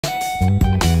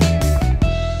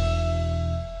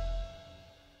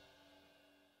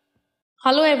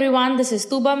Hello everyone, this is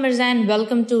Tuba Mirza and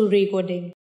welcome to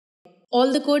Recoding.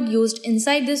 All the code used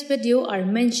inside this video are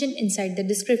mentioned inside the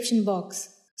description box.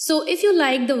 So if you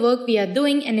like the work we are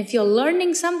doing and if you're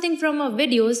learning something from our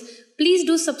videos, please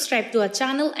do subscribe to our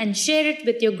channel and share it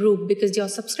with your group because your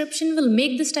subscription will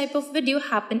make this type of video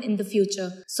happen in the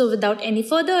future. So without any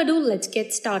further ado, let's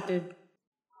get started.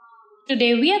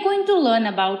 Today we are going to learn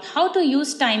about how to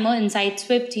use timer inside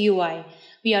SwiftUI.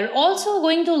 We are also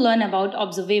going to learn about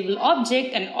observable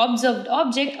object and observed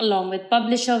object along with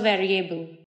publisher variable.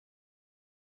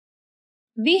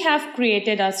 We have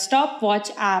created a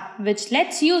Stopwatch app which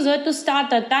lets user to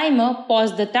start a timer,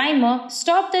 pause the timer,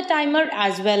 stop the timer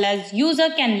as well as user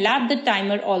can lap the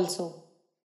timer also.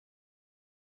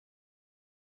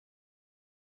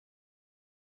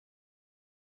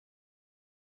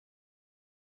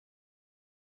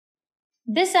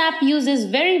 This app uses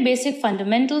very basic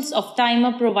fundamentals of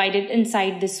timer provided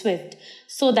inside the Swift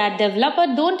so that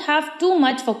developers don't have too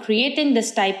much for creating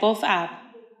this type of app.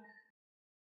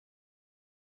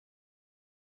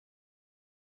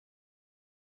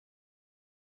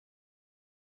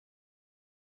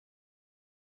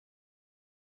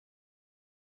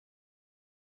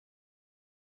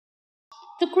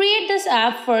 To create this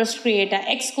app, first create a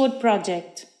Xcode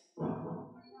project.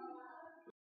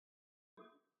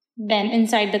 Then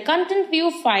inside the content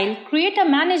view file, create a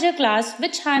manager class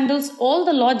which handles all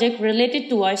the logic related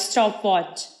to our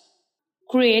stopwatch.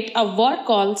 Create a var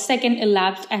call second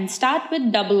elapsed and start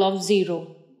with double of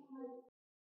 0.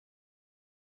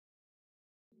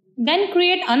 Then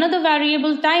create another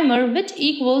variable timer which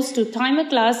equals to timer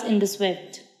class in the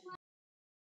Swift.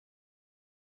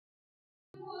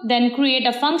 Then create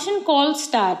a function called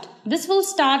start. This will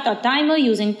start a timer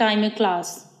using timer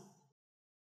class.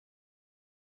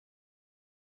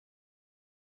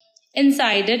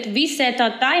 Inside it, we set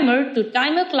our timer to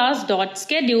timer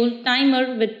class.schedule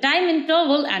timer with time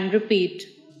interval and repeat.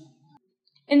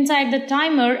 Inside the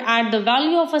timer, add the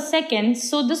value of a second,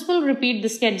 so this will repeat the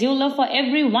scheduler for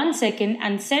every 1 second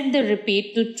and set the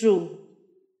repeat to true.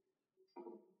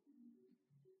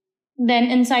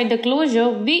 Then inside the closure,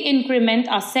 we increment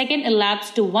our second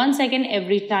elapsed to 1 second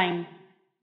every time.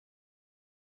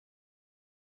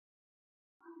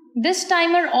 This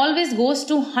timer always goes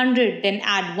to 100, then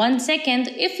add 1 second.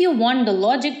 If you want the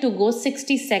logic to go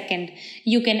 60 seconds,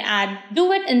 you can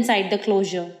do it inside the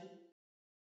closure.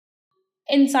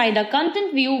 Inside the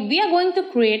content view, we are going to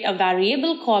create a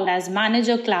variable called as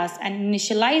manager class and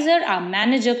initializer our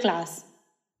manager class.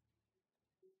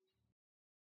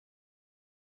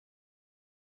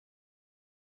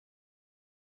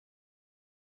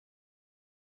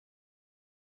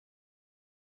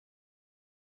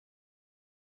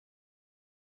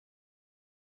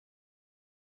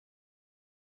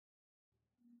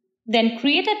 Then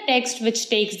create a text which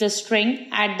takes the string,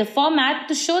 add the format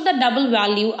to show the double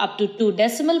value up to 2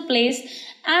 decimal place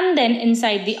and then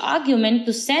inside the argument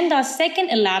to send our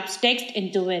second elapsed text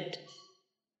into it.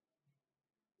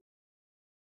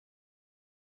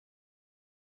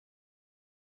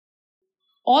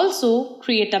 Also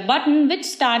create a button which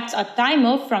starts a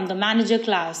timer from the manager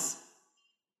class.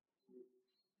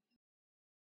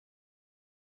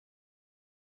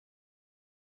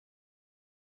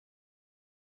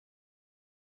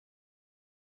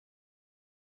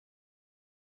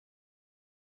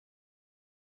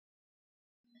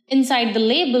 Inside the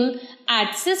label,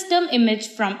 add system image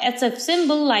from SF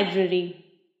symbol library.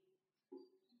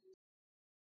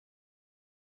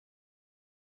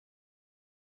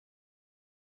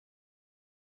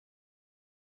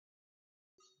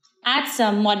 Add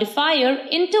some modifier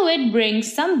into it, bring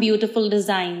some beautiful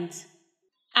designs.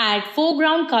 Add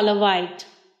foreground color white.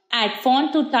 Add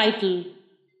font to title.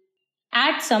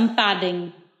 Add some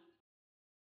padding.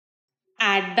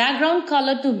 Add background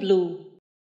color to blue.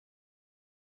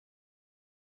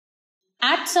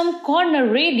 Add some corner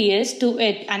radius to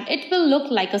it and it will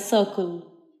look like a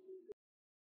circle.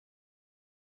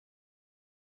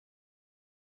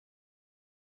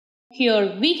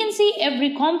 Here we can see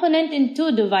every component in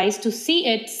 2 devices. To see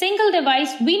it single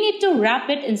device, we need to wrap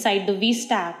it inside the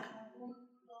VStack.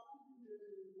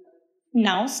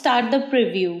 Now start the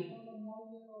preview.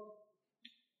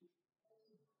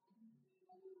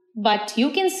 But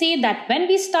you can see that when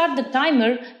we start the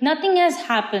timer, nothing has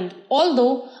happened.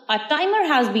 Although our timer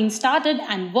has been started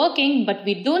and working, but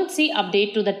we don't see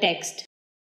update to the text.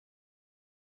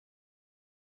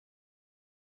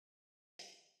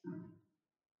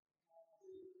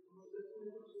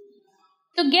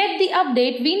 To get the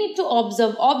update, we need to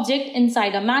observe object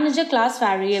inside a manager class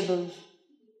variable.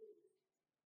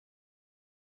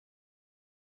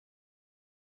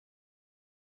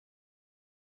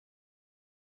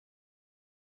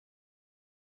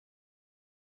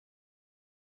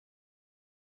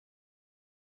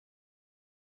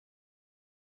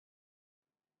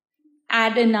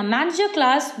 Add in a manager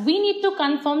class, we need to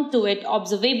confirm to it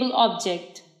observable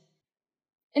object.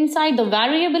 Inside the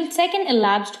variable second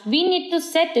elapsed, we need to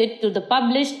set it to the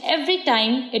published every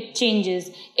time it changes.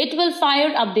 It will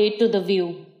fire update to the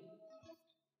view.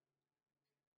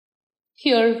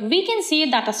 Here we can see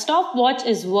that a stopwatch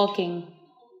is working.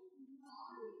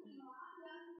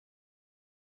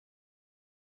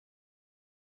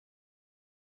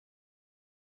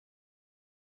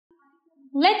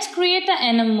 Let's create an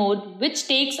enum mode which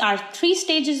takes our 3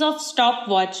 stages of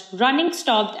stopwatch, running,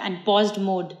 stopped and paused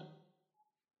mode.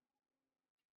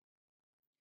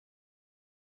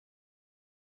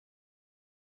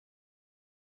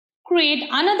 Create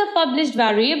another published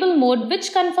variable mode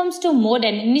which conforms to mode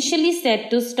and initially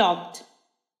set to stopped.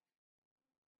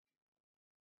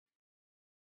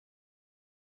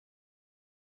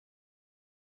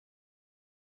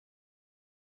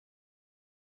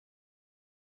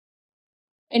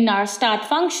 In our start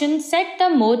function, set the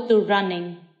mode to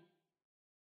running.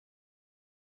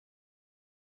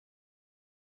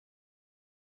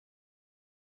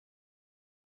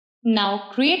 Now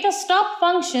create a stop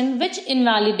function which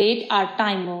invalidates our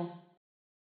timer.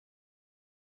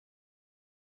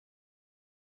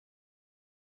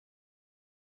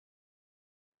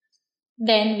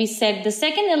 Then we set the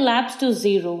second elapsed to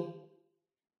 0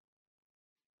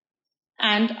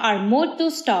 and our mode to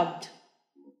stopped.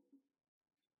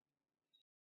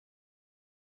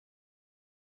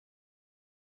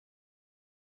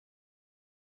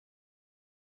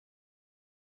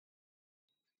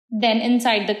 Then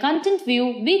inside the content view,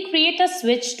 we create a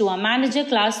switch to our manager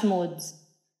class modes.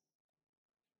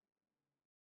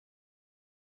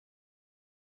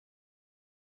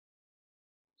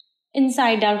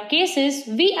 Inside our cases,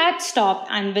 we add stop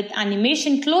and with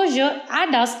animation closure,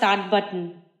 add our start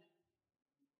button.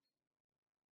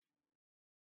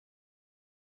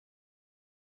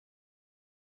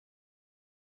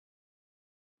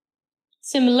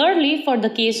 Similarly, for the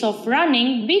case of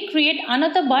running, we create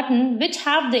another button which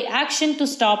have the action to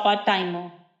stop our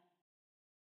timer.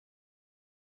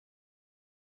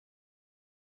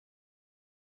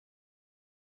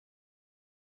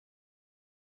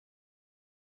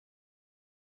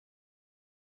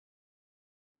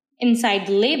 Inside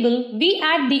the label, we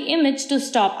add the image to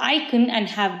stop icon and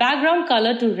have background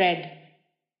color to red.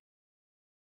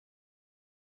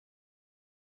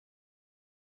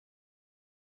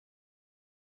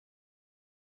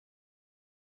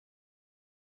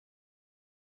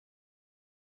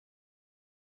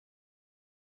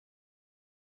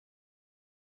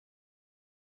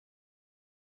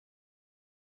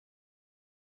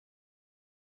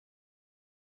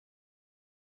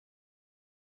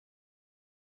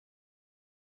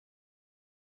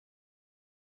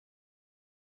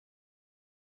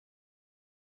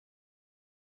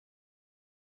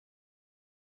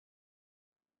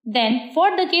 Then,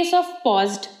 for the case of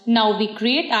paused, now we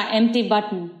create our empty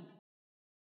button.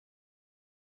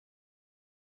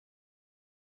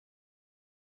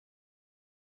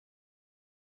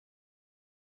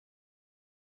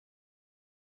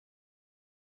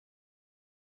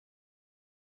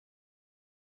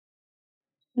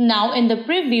 Now in the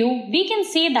preview, we can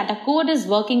see that our code is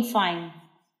working fine.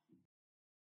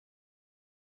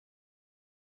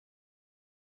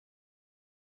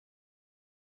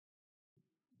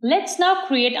 Let's now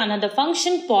create another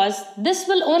function pause. This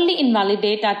will only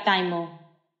invalidate our timer.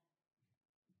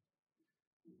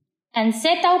 And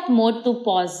set out mode to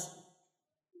pause.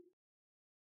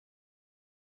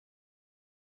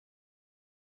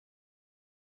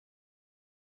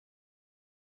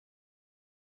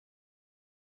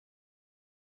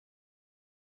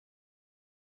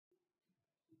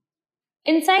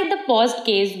 Inside the paused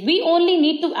case, we only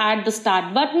need to add the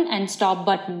start button and stop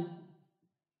button.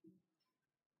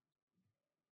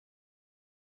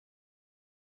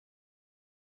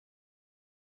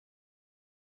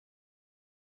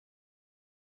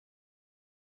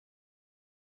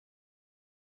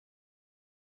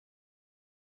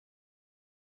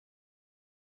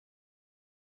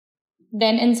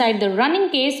 Then inside the running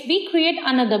case, we create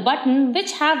another button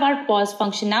which have our pause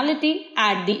functionality,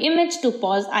 add the image to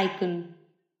pause icon.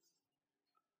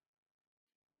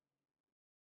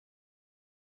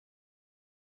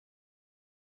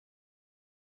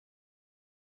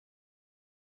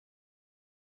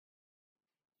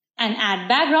 And add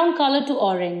background color to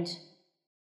orange.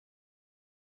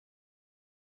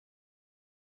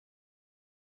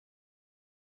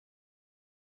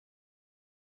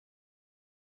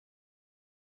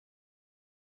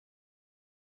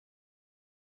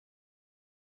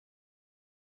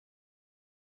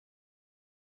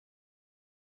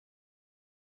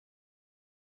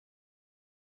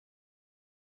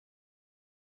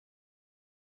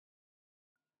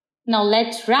 Now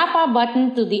let's wrap our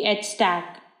button to the edge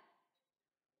stack.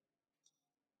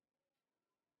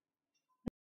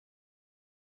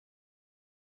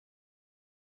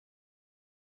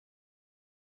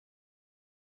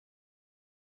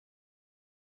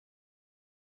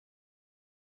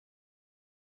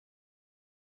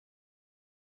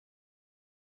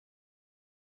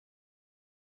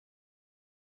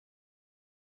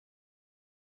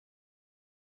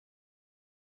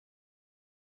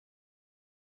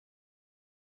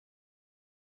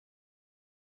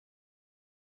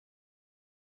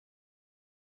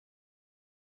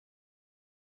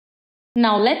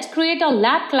 Now let's create a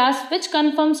lab class which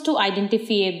conforms to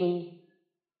identifiable.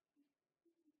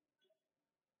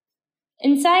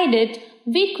 Inside it,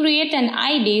 we create an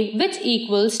ID which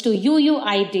equals to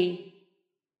UUID.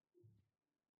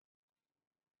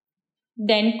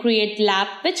 Then create lab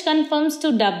which conforms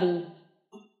to double.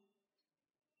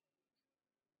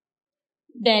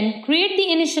 Then create the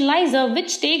initializer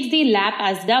which takes the lab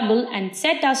as double and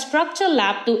set our structure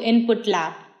lab to input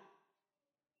lab.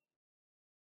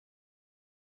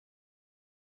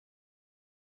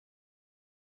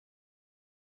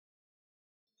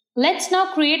 Let's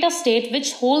now create a state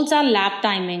which holds our lab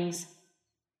timings.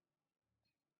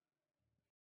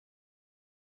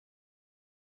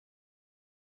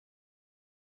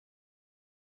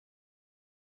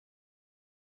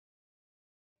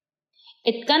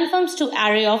 It conforms to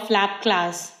array of lab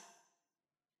class.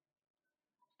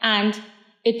 And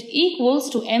it equals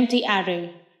to empty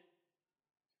array.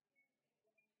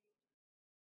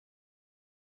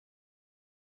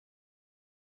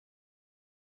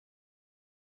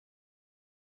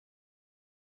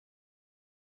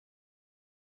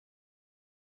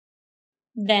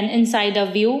 Then inside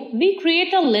a view, we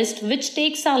create a list which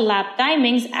takes our lab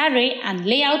timings array and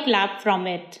layout lab from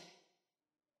it.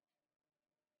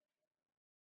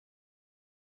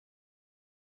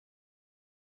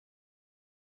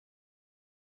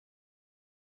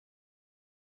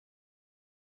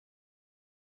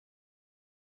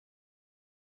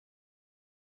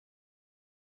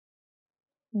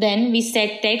 Then we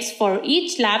set text for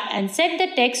each lab and set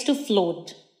the text to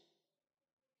float.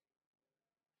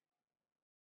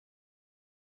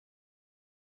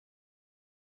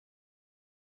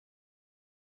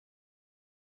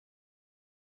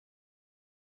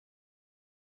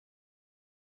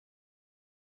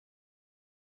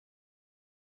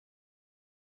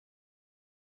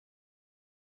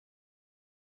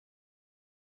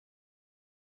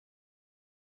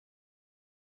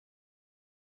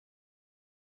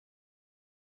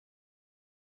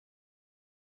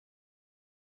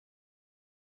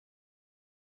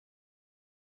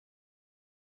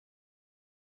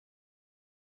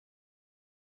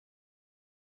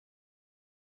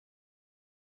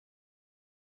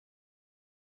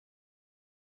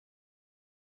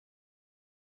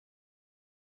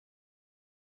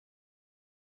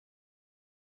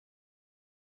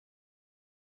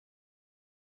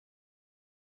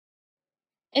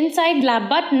 Inside lab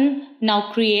button,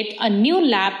 now create a new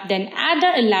lab, then add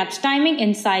a lab's timing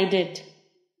inside it.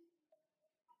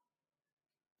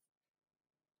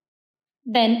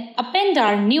 Then append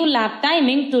our new lab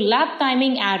timing to lab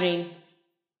timing array.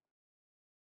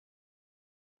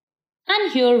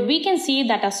 And here we can see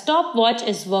that our stopwatch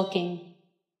is working.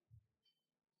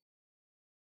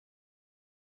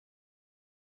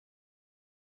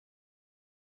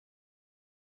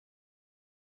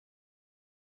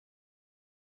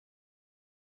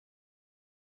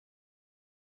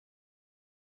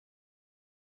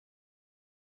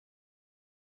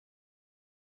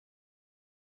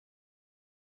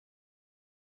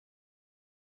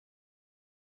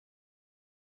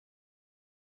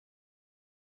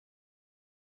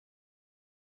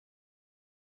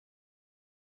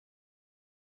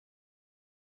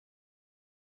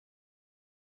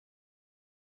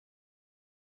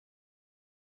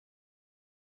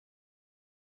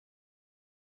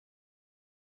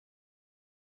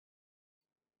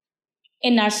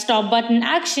 In our stop button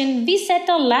action, we set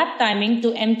our lab timing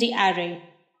to empty array.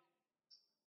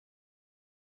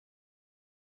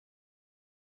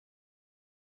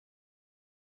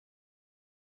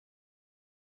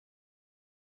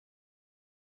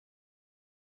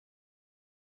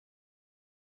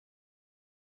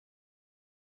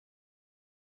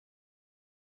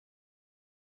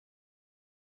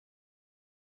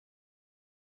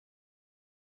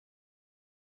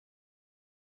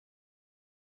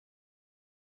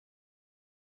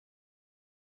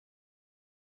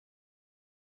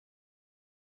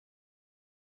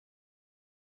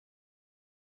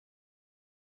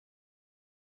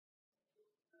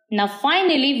 Now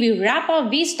finally, we wrap our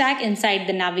VStack inside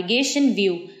the navigation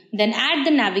view. Then add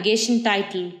the navigation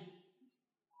title.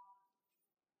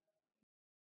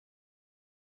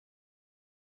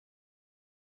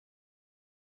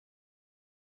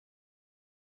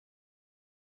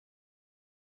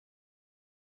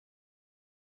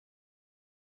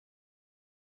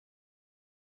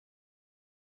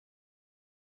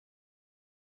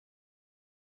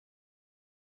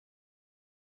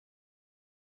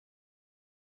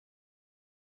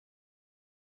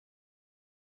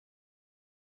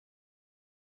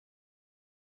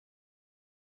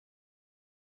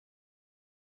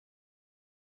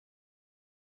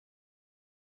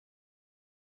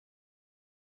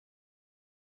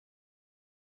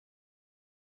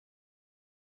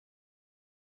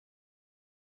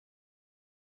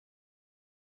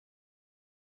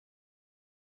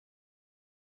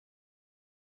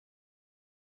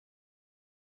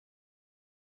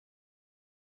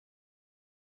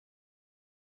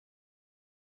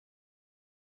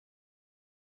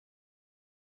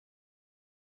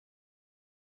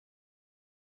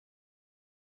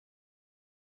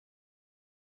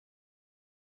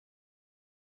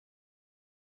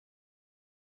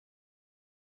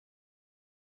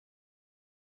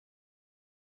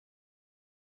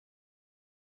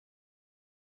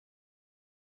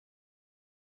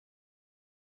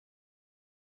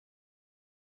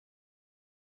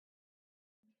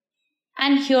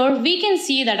 And here we can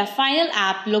see that our final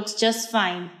app looks just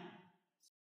fine.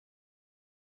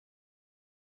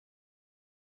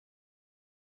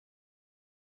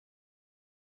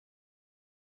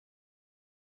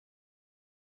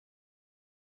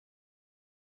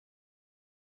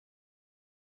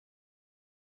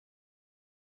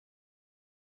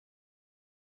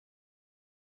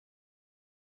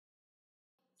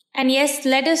 And yes,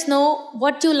 let us know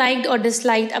what you liked or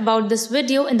disliked about this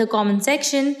video in the comment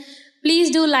section.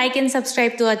 Please do like and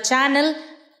subscribe to our channel.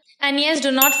 And yes, do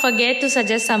not forget to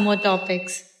suggest some more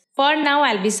topics. For now,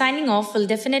 I'll be signing off. We'll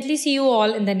definitely see you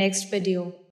all in the next video.